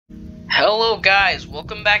Hello guys,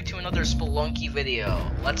 welcome back to another Spelunky video.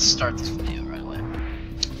 Let's start this video right away.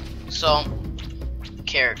 So,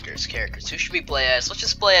 characters. Who should we play as? Let's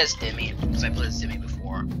just play as Dimmy, because I played as Dimmy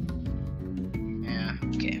before. Yeah,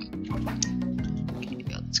 okay.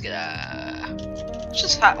 Let's get let's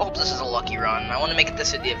just hope this is a lucky run. I want to make it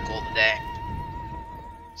this idea of gold today.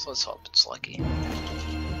 So let's hope it's lucky.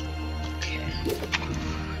 Okay.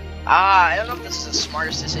 I don't know if this is the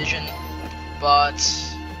smartest decision, but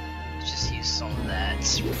just use some of that.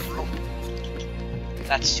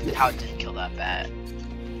 That's stupid how it didn't kill that bat.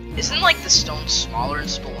 Isn't like the stone smaller in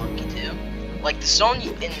Spelunky 2? Like the stone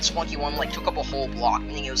in Spelunky 1 like took up a whole block,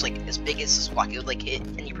 meaning it was like as big as this block. It would like hit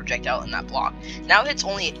any projectile in that block. Now it's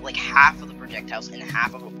only like half of the projectiles in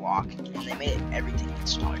half of a block, and they made it everything get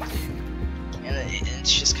smaller too. And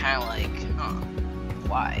it's just kind of like, huh?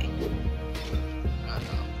 Why?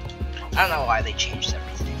 I don't know why they changed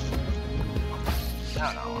everything.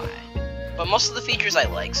 I don't know why. But most of the features I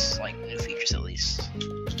like new features at least.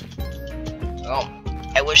 Well,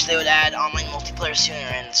 I wish they would add online multiplayer sooner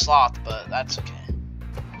in Sloth, but that's okay.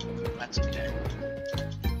 That's okay.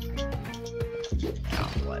 You know,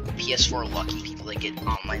 what, PS4 lucky people that get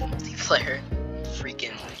online multiplayer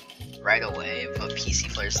freaking right away, but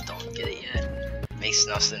PC players don't get it yet. Makes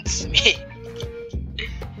no sense to me.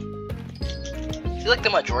 I feel like the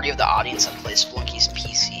majority of the audience that plays Spelunky is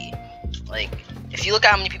PC. Like, if you look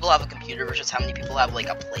at how many people have a computer versus how many people have like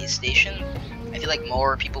a PlayStation, I feel like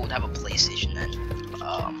more people would have a PlayStation than,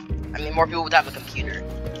 I mean, more people would have a computer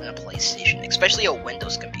than a PlayStation, especially a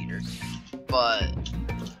Windows computer. But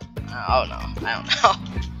I don't know.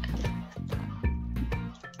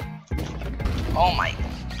 Oh my,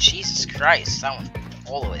 Jesus Christ, that went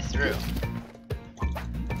all the way through.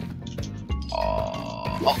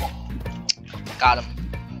 Oh. Got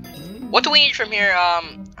him. What do we need from here?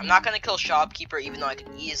 I'm not gonna kill Shopkeeper, even though I could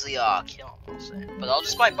easily kill him, I'll say. But I'll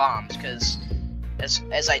just buy bombs, because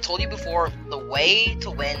as I told you before, the way to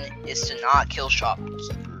win is to not kill Shopkeeper.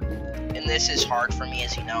 And this is hard for me,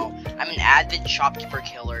 as you know. I'm an avid Shopkeeper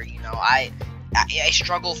killer, you know. I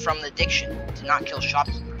struggle from the addiction to not kill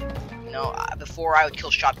Shopkeeper. You know, before I would kill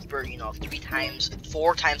Shopkeeper, you know,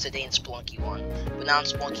 4 times a day in Spelunky 1. But now in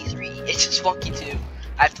Spelunky 3, it's just Spelunky 2.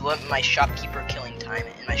 I have to limit my Shopkeeper killing time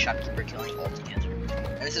and my Shopkeeper killing altogether.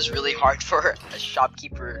 And this is really hard for a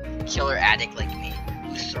Shopkeeper killer addict like me,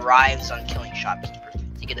 who thrives on killing Shopkeeper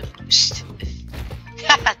to get a boost.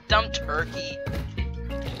 Dumb turkey.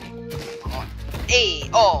 Hey,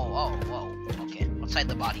 whoa. Okay, let's hide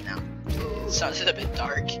the body now. It sounds a bit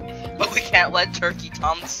dark, but we can't let Turkey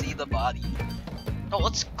Tom see the body. No,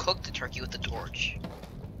 let's cook the turkey with the torch.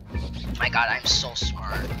 My God, I'm so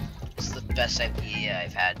smart. This is the best idea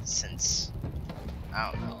I've had since,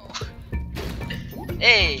 I don't know.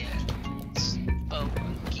 Hey,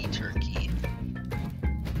 Spelunky turkey.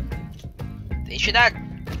 They should add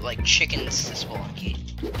like chickens to Spelunky,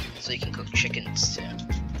 so you can cook chickens too.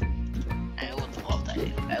 I would love that.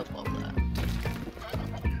 I would love that.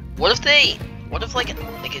 What if like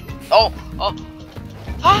oh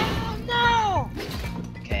no!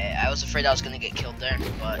 Okay, I was afraid I was gonna get killed there,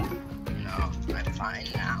 but no, I'm fine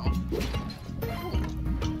now.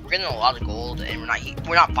 We're getting a lot of gold, and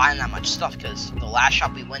we're not buying that much stuff because the last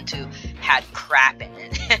shop we went to had crap in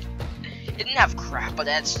it. It didn't have crap, but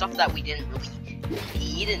it had stuff that we didn't really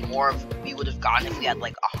need, and more of we would have gotten if we had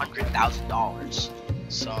like $100,000.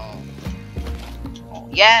 So, oh,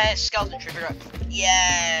 yes, skeleton trigger.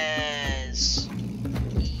 Yes.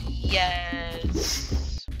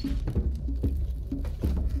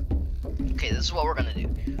 Okay, this is what we're gonna do.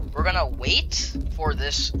 We're gonna wait for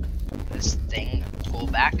this thing to go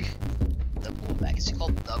back. The Quillback. Is it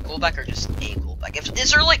called the Quillback or just a Quillback?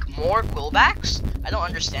 Is there like more Quillbacks? I don't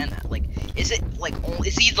understand that. Like, is it like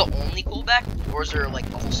is he the only Quillback, or is there like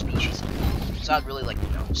a whole species? So I'd really like to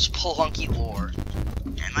know. Spelunky lore.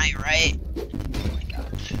 Am I right? Oh my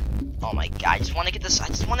gosh. Oh my God. I just want to get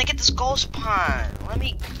this ghost pond. Let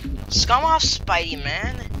me scum off, Spidey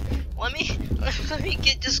man. Let me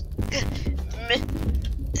get this.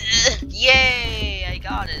 Yay! I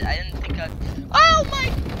got it. I didn't think I'd. Oh my!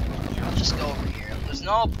 Yeah, I'll just go over here. There's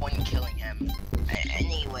no point in killing him.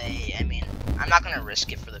 Anyway, I mean, I'm not gonna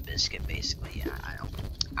risk it for the biscuit. Basically, yeah.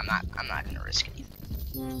 I'm not gonna risk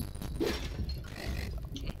anything.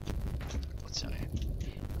 Okay. What's down here?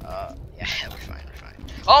 Yeah, we're fine.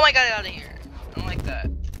 Oh my God, get out of here! I don't like that.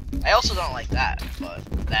 I also don't like that, but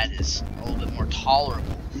that is a little bit more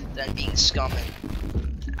tolerable than being scum and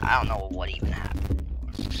I don't know what even happened.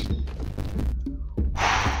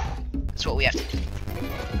 That's what we have to do.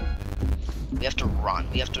 We have to run.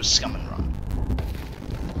 We have to scum and run.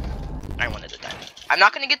 I wanted to die. I'm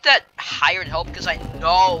not gonna get that hired help because I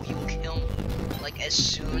know he will kill me. Like as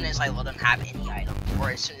soon as I let him have any item,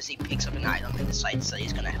 or as soon as he picks up an item and decides that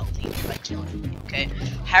he's gonna help me by killing me. Okay,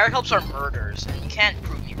 hired helps are murders, and you can't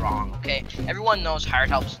prove me wrong. Okay, everyone knows hired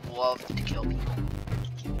helps love to kill people.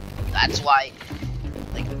 That's why,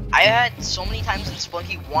 like, I had so many times in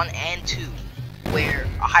Spelunky 1 and 2 where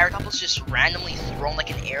a hired help was just randomly thrown like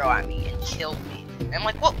an arrow at me and killed me. And I'm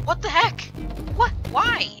like, what the heck? What?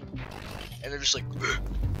 Why? And they're just like,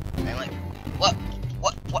 and I'm like, what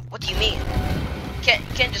do you mean?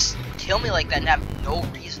 You can't just kill me like that and have no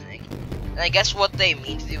reasoning. And I guess what they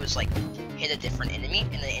mean to do is like hit a different enemy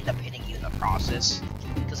and they end up hitting you in the process.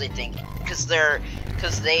 Because they think, because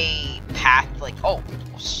they path like, oh,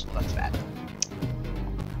 that's bad.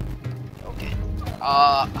 Okay.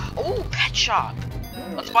 Oh, pet shop.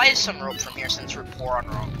 Let's buy some rope from here since we're poor on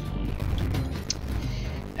rope.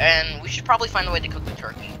 And we should probably find a way to cook the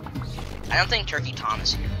turkey. I don't think Turkey Tom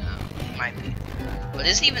is here now. He might be. But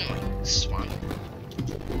is he even like spawn?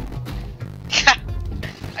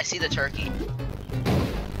 I see the turkey.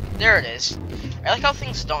 There it is. I like how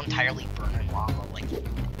things don't entirely burn in lava like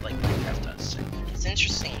Minecraft does. It's an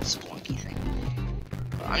interesting Spelunky thing.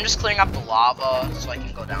 I'm just clearing up the lava so I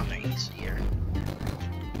can go down there easier.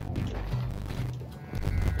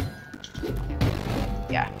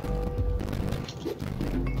 Yeah.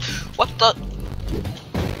 What the?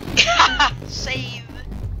 Save.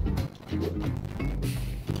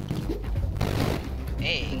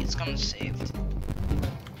 Hey, it's gonna saved.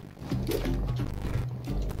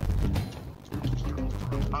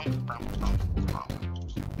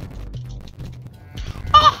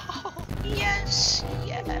 Oh, yes,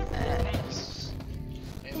 yes.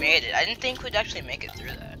 We made it. I didn't think we'd actually make it through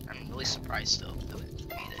that. I'm really surprised still that we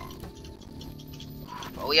made it.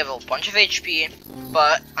 Well, we have a bunch of HP,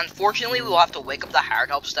 but unfortunately we will have to wake up the hired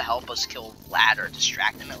helps to help us kill Vlad or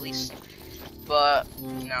distract him at least. But,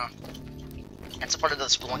 no. That's a part of the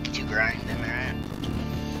Spelunky 2 grind, am I right?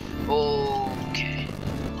 Okay.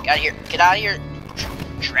 Get out of here,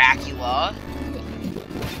 Dracula.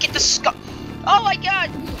 Get the skull. Oh my god!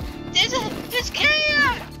 This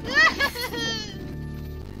Kaya!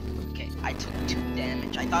 Okay, I took 2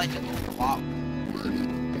 damage. I thought I took a lot.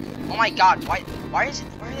 Oh my god, why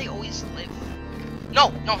do they always live?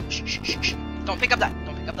 No, shh. Don't pick up that.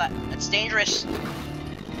 That's dangerous.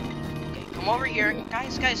 Okay, come over here.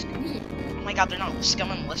 Guys. Oh my god, they're not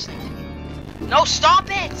scumming listening to me. No, stop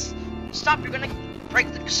it! Stop, you're gonna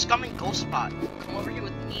break the scumming ghost pot. Come over here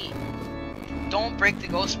with me. Don't break the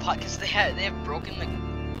ghost pot because they have broken the.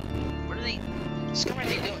 What are they? Scum are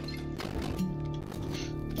they doing?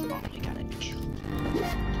 Oh my god, I killed.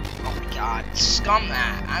 Oh my god, scum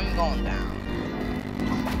that. I'm going down.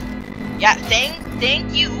 Yeah,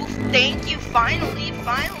 thank you, finally.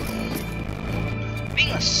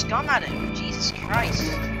 Being a scum out of him, Jesus Christ.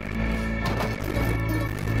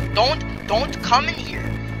 Don't come in here.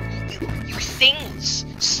 You things.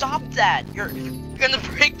 Stop that. You're gonna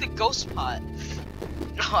break the ghost pot.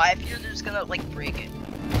 No, I fear they're just gonna like break it.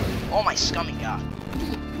 Oh my scummy god.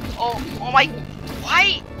 Oh my,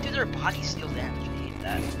 why do their bodies deal damage? I hate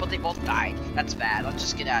that. But they both died. That's bad. Let's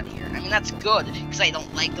just get out of here. I mean that's good, because I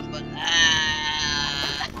don't like them, but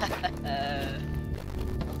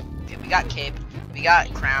okay, we got cape, we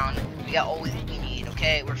got crown, we got all we need,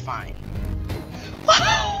 okay? We're fine.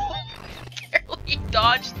 Barely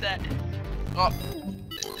dodged that. Well,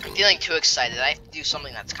 I'm feeling too excited. I have to do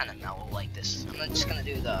something that's kind of mellow like this. I'm just gonna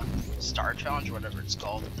do the star challenge or whatever it's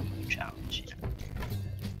called, the moon challenge. Yeah.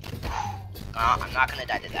 I'm not gonna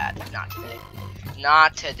die to that. Not today.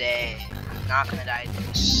 Not today. I'm not gonna die to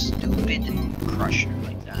a stupid crusher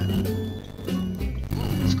like that.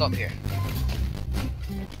 Let's go up here.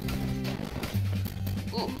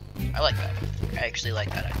 Ooh, I like that. I actually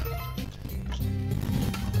like that item.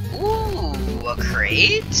 Ooh, a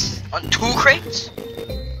crate? On 2 crates?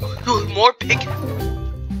 More pickaxes?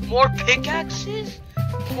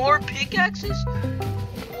 More pickaxes?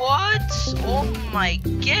 What? Oh my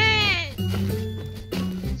god!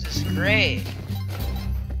 This is great.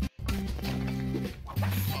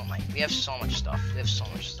 Oh my, we have so much stuff.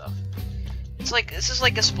 It's like, this is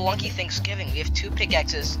like a Spelunky Thanksgiving. We have 2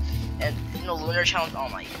 pickaxes and the lunar challenge. Oh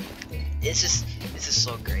my, this is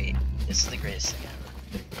so great. This is the greatest thing ever.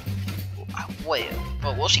 Wait,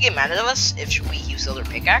 but will she get mad at us if we use the other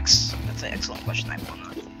pickaxe? That's an excellent question I will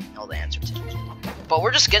not know the answer to. But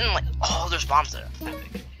we're just getting like, oh, there's bombs there.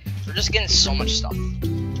 Epic. We're just getting so much stuff.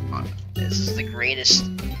 This is the greatest,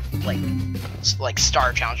 like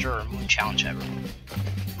star challenge or moon challenge ever.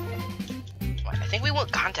 I think we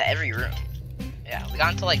got into every room. Yeah, we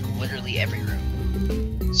got into like literally every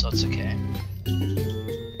room. so it's okay.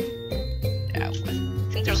 Yeah,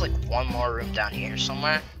 I think there's like one more room down here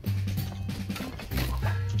somewhere.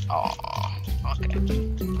 Oh, okay.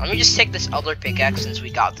 Let me just take this other pickaxe since we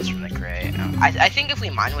got this from the crate. I think if we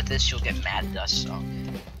mine with this, she'll get mad at us, so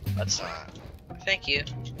let's not. Thank you.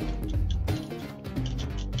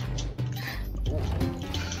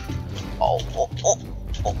 Oh,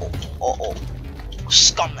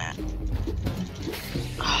 scum that.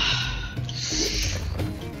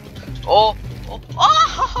 Oh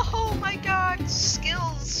my god,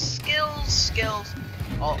 skills.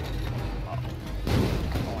 Oh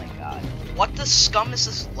my god. What the scum is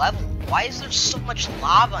this level? Why is there so much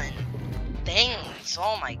lava and things?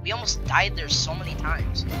 Oh my, we almost died there so many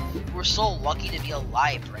times. We're so lucky to be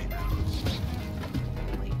alive right now.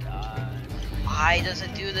 Oh my god. Why does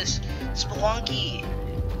it do this? Spelunky!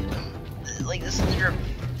 Like, this is your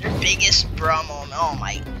biggest bro moment. Oh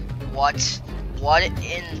my, what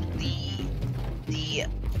in the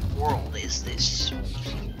world is this?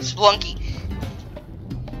 Spelunky!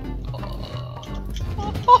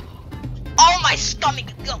 Oh my stomach!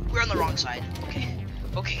 We're on the wrong side.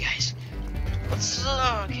 Okay guys.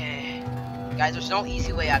 Okay. Guys, there's no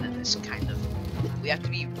easy way out of this, kind of. We have to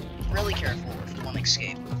be really careful if we want to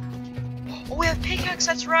escape. Oh, we have pickaxe,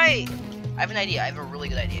 that's right! I have an idea, I have a really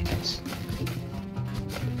good idea, guys.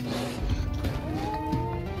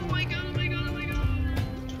 Oh my god.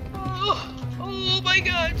 Oh my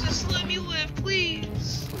god, just let me live,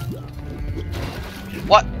 please.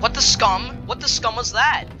 What the scum? What the scum was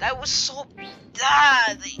that? That was so...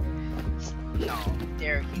 No,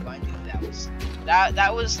 Derek, you I knew that was...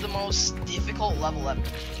 That was the most difficult level ever.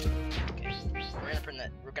 Okay,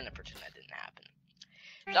 we're gonna pretend that didn't happen.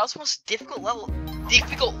 That was the most difficult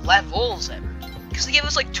levels ever. Because they gave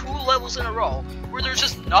us like 2 levels in a row where there's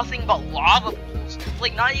just nothing but lava pools.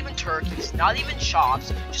 Like not even turkeys, not even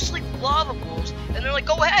chops, just like lava pools. And they're like,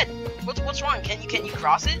 go ahead. What's wrong? Can you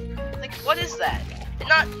cross it? Like, what is that? And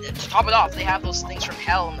not to top it off, they have those things from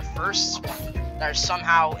hell in the first one that are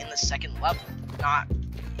somehow in the second level. Not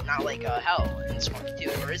like hell in Spelunky 2.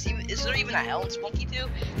 Or is there even a hell in Spelunky 2?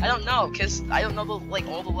 I don't know, cause I don't know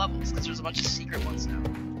all the levels, cause there's a bunch of secret ones now.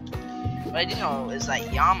 What I do know is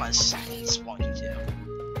that Yama's in Spelunky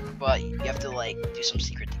 2, but you have to like do some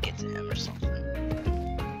secret to get to him or something.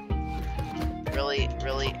 Really,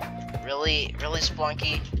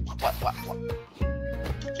 Spelunky? What?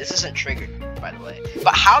 This isn't triggered, by the way.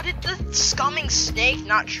 But how did the scumming snake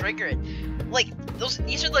not trigger it? Like,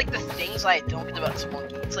 these are like the things I don't get about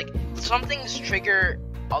Spelunky. It's like, some things trigger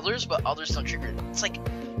others, but others don't trigger it. It's like,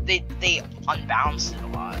 they unbalanced it a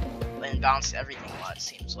lot. They unbalanced everything a lot, it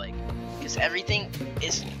seems like. Because everything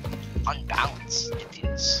is unbalanced, it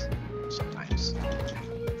feels, sometimes.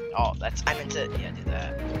 Oh, I meant to, yeah, do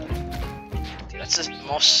that. Dude, that's the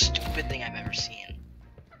most stupid thing I've ever seen.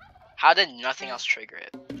 How did nothing else trigger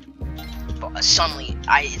it? But suddenly,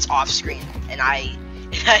 it's off screen, and I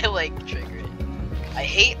like trigger it. I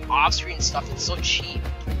hate off screen stuff, it's so cheap.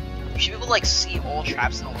 You should be able to like see all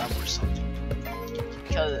traps in a level or something.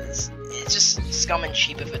 Because it's just scum and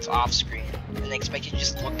cheap if it's off screen. And they expect you to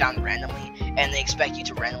just look down randomly, and they expect you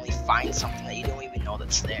to randomly find something that you don't even know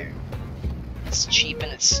that's there. It's cheap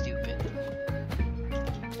and it's stupid.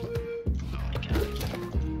 Oh my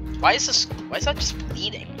god. Why is that just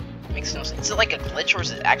bleeding? It makes no sense. Is it like a glitch or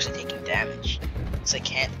is it actually taking damage? Because I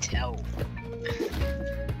can't tell.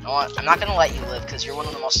 You know what? I'm not gonna let you live because you're one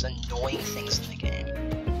of the most annoying things in the game.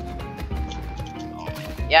 Oh my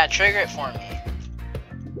god. Yeah, trigger it for me.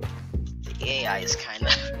 The AI is kind of...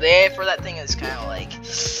 The AI for that thing is kind of like...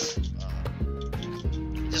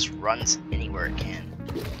 it just runs anywhere it can.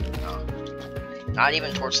 Not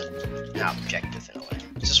even towards an objective in a way.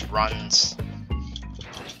 It just runs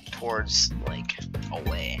towards, like,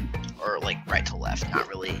 away. Or, like, right to left. Not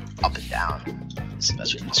really up and down. Is the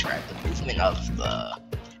best way to describe the movement of the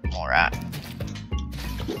Morat.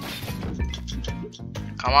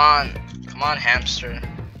 Come on, hamster.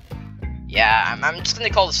 Yeah, I'm just gonna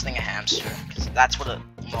call this thing a hamster, because that's what it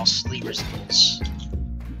mostly resembles.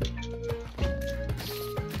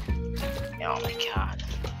 Oh my god.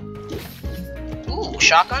 Ooh,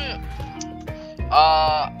 shotgun?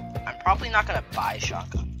 I'm probably not gonna buy a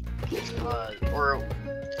shotgun.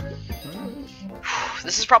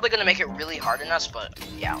 This is probably gonna make it really hard on us, but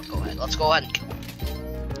yeah, go ahead. Let's go ahead and kill him.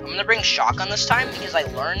 I'm gonna bring shotgun this time because I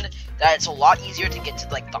learned that it's a lot easier to get to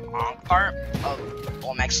like the Ankh part of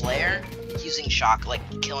Olmec's lair using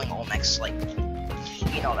killing Olmec's, like,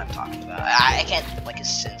 you know what I'm talking about. I can't, like, his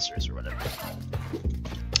sensors or whatever they're called.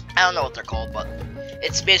 I don't know what they're called, but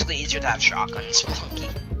it's basically easier to have shotgun in Spelunky.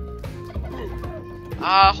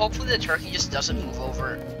 Hopefully the turkey just doesn't move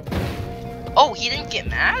over. Oh, he didn't get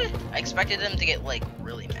mad? I expected him to get, like,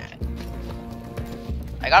 really mad.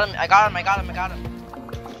 I got him.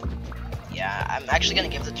 Yeah, I'm actually gonna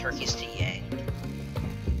give the turkeys to Yang.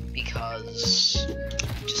 Because...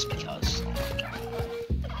 just because. Oh my god.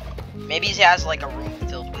 Maybe he has, like, a room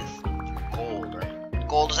filled with gold. Or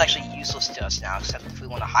gold is actually useless to us now, except if we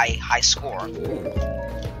want a high score.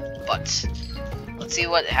 But... let's see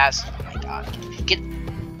what it has. Oh my god. You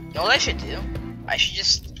know what I should do? I should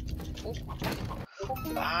just...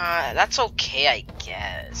 that's okay, I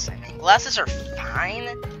guess. I mean, glasses are fine.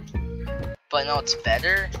 But no, it's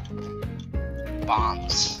better.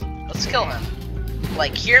 Bombs. Let's kill him.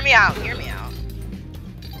 Like, hear me out.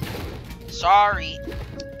 Sorry.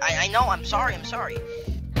 I know, I'm sorry.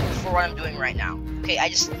 For what I'm doing right now. Okay, I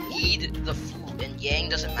just need the food. And Yang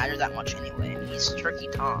doesn't matter that much anyway. He's Turkey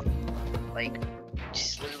Tom. Like,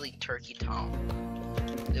 he's literally Turkey Tom.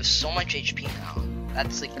 There's so much HP now.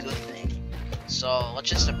 That's a good thing. So let's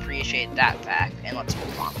just appreciate that fact and let's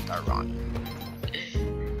move on with our run.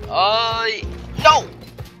 No!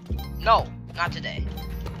 No, not today.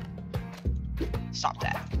 Stop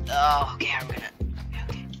that. Okay, I'm gonna.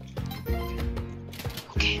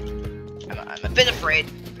 Okay. I'm a bit afraid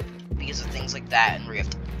because of things like that, and we have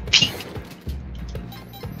to peek.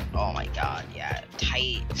 Oh my god, yeah,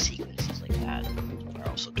 tight sequences like that are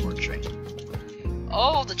also torturing.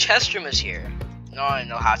 Oh, the chest room is here. No, I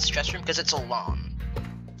know how it's the chest room because it's alone.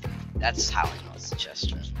 That's how I know it's the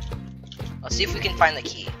chest room. Let's see if we can find the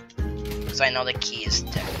key. Because I know the key is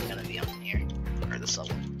definitely gonna be on here. Or this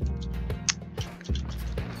level.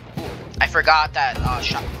 Ooh, I forgot that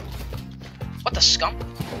shot. What the scum?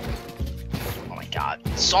 Oh my god.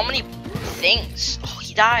 So many things. Oh,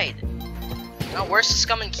 he died. Now where's the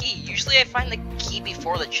scum and key? Usually I find the key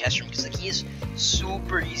before the chest room because the key is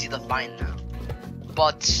super easy to find now.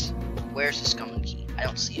 But where's the scum and key? I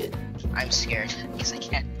don't see it. I'm scared because I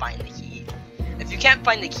can't find the key. If you can't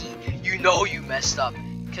find the key, you know you messed up.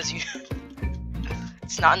 Because you...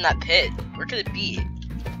 it's not in that pit. Where could it be?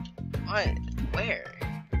 What? Where?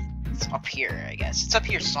 It's up here, I guess. It's up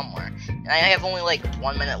here somewhere. And I have only like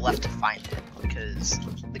 1 minute left to find it. Because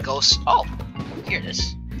the ghost... oh! Here it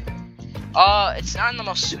is. It's not in the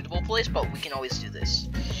most suitable place, but we can always do this.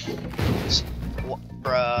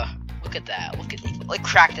 Bruh. Look at that. Look at the, like,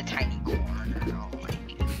 cracked a tiny corner. Oh my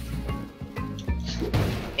god.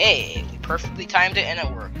 Hey, we perfectly timed it and it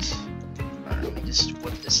worked. Alright, let me just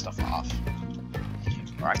whip this stuff off.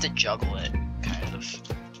 Or I have to juggle it, kind of.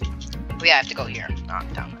 But yeah, I have to go here,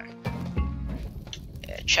 not down there.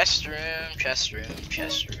 Yeah, chest room.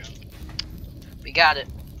 We got it.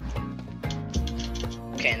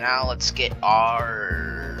 Okay, now let's get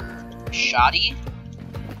our shoddy.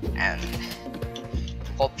 And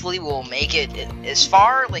hopefully we'll make it as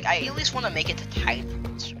far, like, I at least want to make it to type.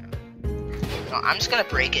 No, I'm just gonna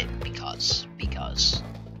break it because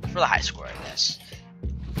for the high score, I guess.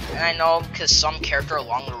 And I know because some character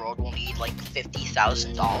along the road will need like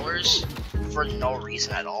 $50,000 for no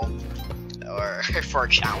reason at all, or for a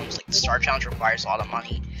challenge. Like the star challenge requires a lot of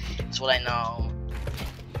money. That's what I know.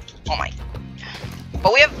 Oh my!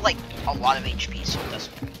 But we have like a lot of HP, so it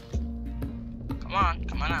doesn't. Come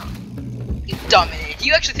on out. You dumb idiot. Do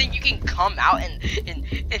you actually think you can come out and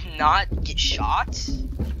not get shot?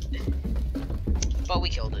 But we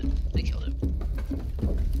killed it.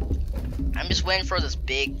 I'm just waiting for this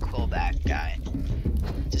big quillback guy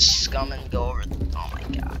to scum and go over. Oh my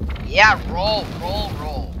god. Yeah, roll.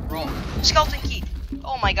 Skeleton key.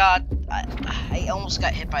 Oh my god. I almost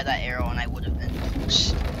got hit by that arrow and I would have been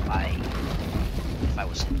toast if I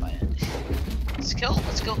was hit by it. Let's go.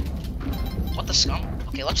 What the scum?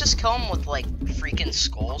 Okay, let's just kill him with like freaking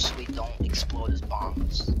skulls so we don't explode his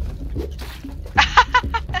bombs.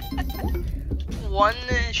 One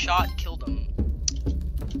shot killed him.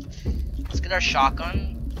 Let's get our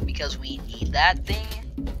shotgun because we need that thing.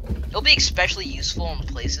 It'll be especially useful in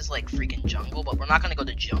places like freaking jungle, but we're not gonna go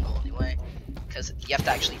to jungle anyway because you have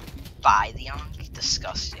to actually buy the Ankh.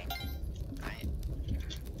 Disgusting. Right?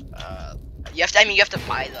 You have to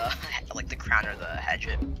buy the like the crown or the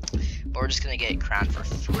hatchet. But we're just gonna get it crowned for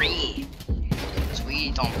free because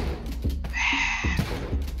we don't.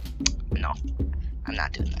 No, I'm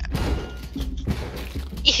not doing that.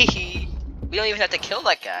 We don't even have to kill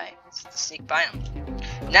that guy. Let's sneak by him.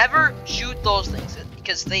 Never shoot those things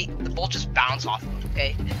because the bullets just bounce off them.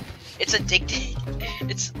 Okay, it's addicting.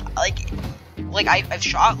 It's like I've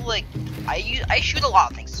shot like I shoot a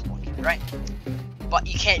lot of things this point, right? But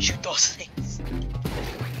you can't shoot those things.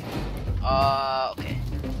 Okay.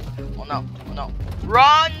 Oh no.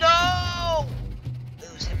 Run, no!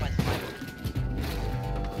 It was hit by the fire.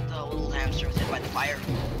 hamster was hit by the fire.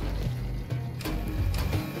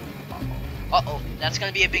 Uh-oh, that's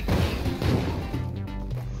gonna be a big...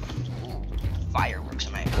 Ooh, fireworks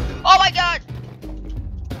in my... Oh my god!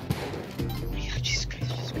 Yeah, Jesus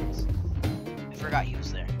Christ, Jesus Christ. I forgot he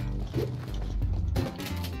was there.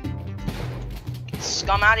 Get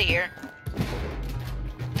scum out of here.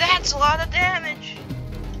 That's a lot of damage!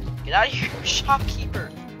 Get out of here,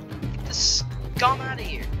 shopkeeper. Get the scum out of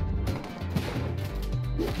here.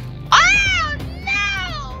 Oh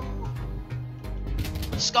no!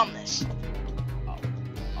 Scum this. Oh.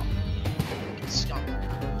 Get scum.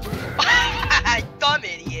 Dumb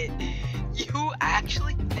idiot. You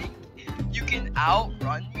actually think you can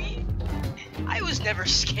outrun me? I was never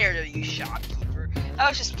scared of you, shopkeeper. I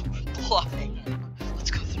was just bluffing.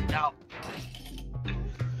 Let's go through now.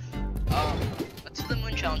 Let's do the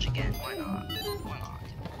moon challenge again. Why not? Why not?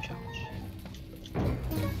 Moon challenge.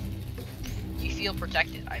 You feel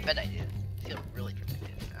protected? I bet I do. I feel really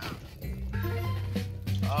protected now.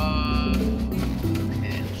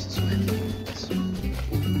 Okay, there's this way.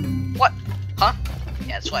 What? Huh?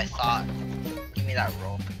 Yeah, that's what I thought. Give me that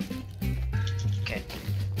rope. Okay.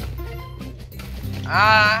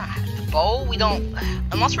 The bow, we don't...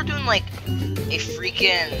 Unless we're doing, like, a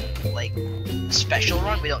freaking, like, special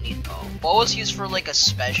run, we don't need bow. Bow is used for, like, a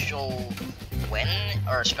special win,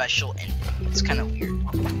 or a special ending. It's kind of weird.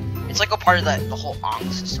 It's like a part of the whole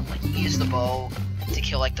Ong system. Like, you use the bow to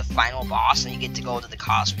kill, like, the final boss, and you get to go to the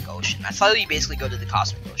Cosmic Ocean. That's how you basically go to the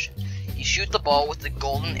Cosmic Ocean. You shoot the bow with the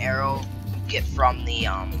golden arrow you get from the,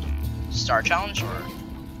 Star Challenge, or...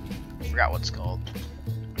 I forgot what it's called.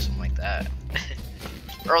 Something like that.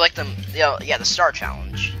 Or, like, the Star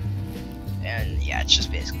Challenge. And, yeah, it's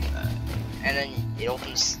just basically that. And then it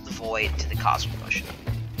opens the void to the Cosmic Ocean.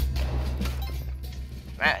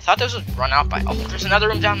 Man, I thought this was run out by... Oh, there's another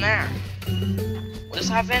room down there. What does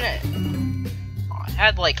it have in it? Oh, it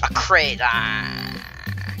had, like, a crate. Ah.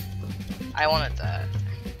 I wanted that.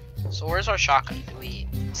 So where's our shotgun? Do we...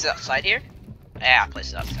 Is it outside here? Yeah,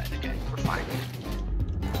 place it outside. Okay, we're fine.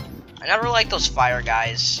 I never liked those fire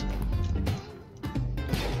guys.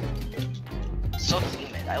 It's so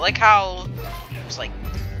humid. I like how there's, like,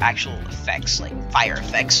 actual effects, like fire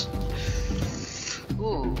effects.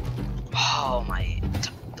 Ooh. Oh my.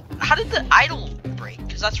 How did the idol break?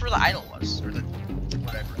 Because that's where the idol was. Or the.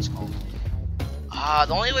 Whatever it's called.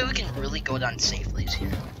 The only way we can really go down safely is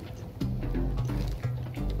here.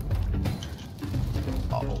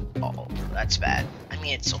 Uh oh. That's bad. I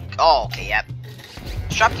mean, it's. Oh, okay, yep.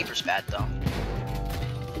 Shopkeeper's bad, though.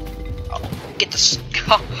 Oh, get the.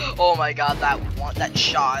 Oh my god, that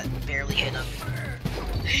shot barely hit him.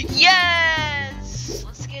 Yes!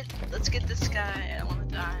 Let's get this guy. I don't want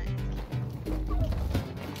to die.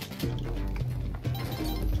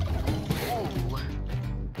 Ooh.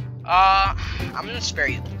 I'm gonna spare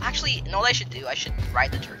you. Actually, you know what I should do? I should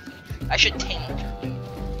ride the turkey. I should tame the turkey.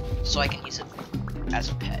 So I can use it as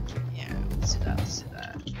a pet. Yeah, let's do that,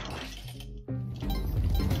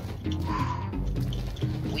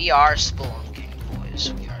 We are Spelunky,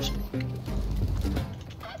 boys. We are Spelunky.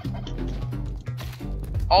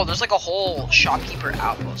 Oh, there's like a whole shopkeeper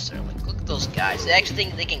outpost there. Like, look at those guys. They actually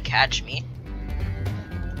think they can catch me.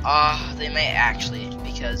 They may actually,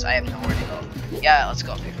 because I have nowhere to go. Yeah, let's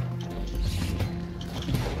go up here.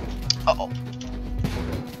 Uh-oh.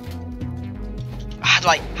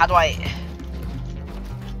 How do I...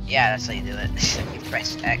 Yeah, that's how you do it. You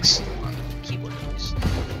press X on the keyboard, please.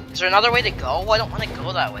 Is there another way to go? I don't want to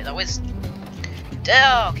go that way. That way's...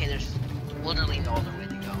 Duh! Okay, there's literally no other way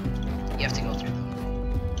to go. You have to go through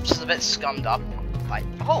them. Just a bit scummed up by...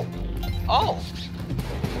 Oh!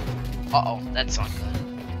 Uh-oh, that's not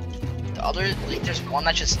good. The other... Like, there's one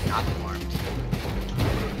that's just not armed.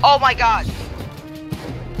 Oh my god!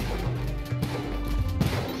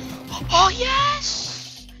 Oh,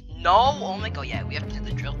 yes! No! Oh my god, yeah, we have to do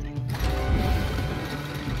the drill thing.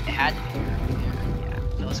 It had to be here. Yeah.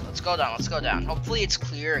 Okay, let's go down, let's go down. Hopefully it's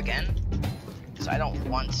clear again. Because I don't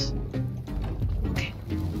want... Okay.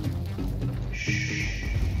 Shh.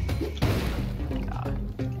 Oh my god.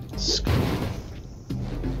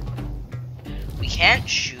 We can't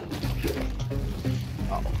shoot.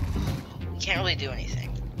 Uh oh. We can't really do anything.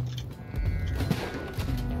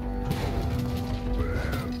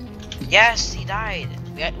 Yes, he died.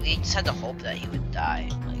 We just had to hope that he would die,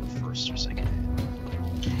 like, first or second.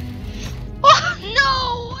 Oh,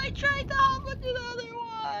 no! I tried to hop into the other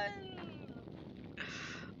one!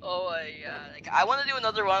 Oh my god. Like, I want to do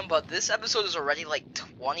another one, but this episode is already, like,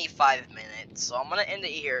 25 minutes, so I'm gonna end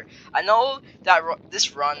it here. I know that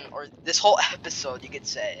this run, or this whole episode, you could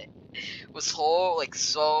say, was whole like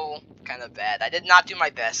so kind of bad. I did not do my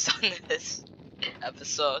best on this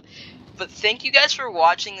episode. But thank you guys for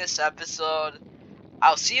watching this episode.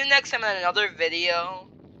 I'll see you next time in another video.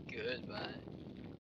 Goodbye.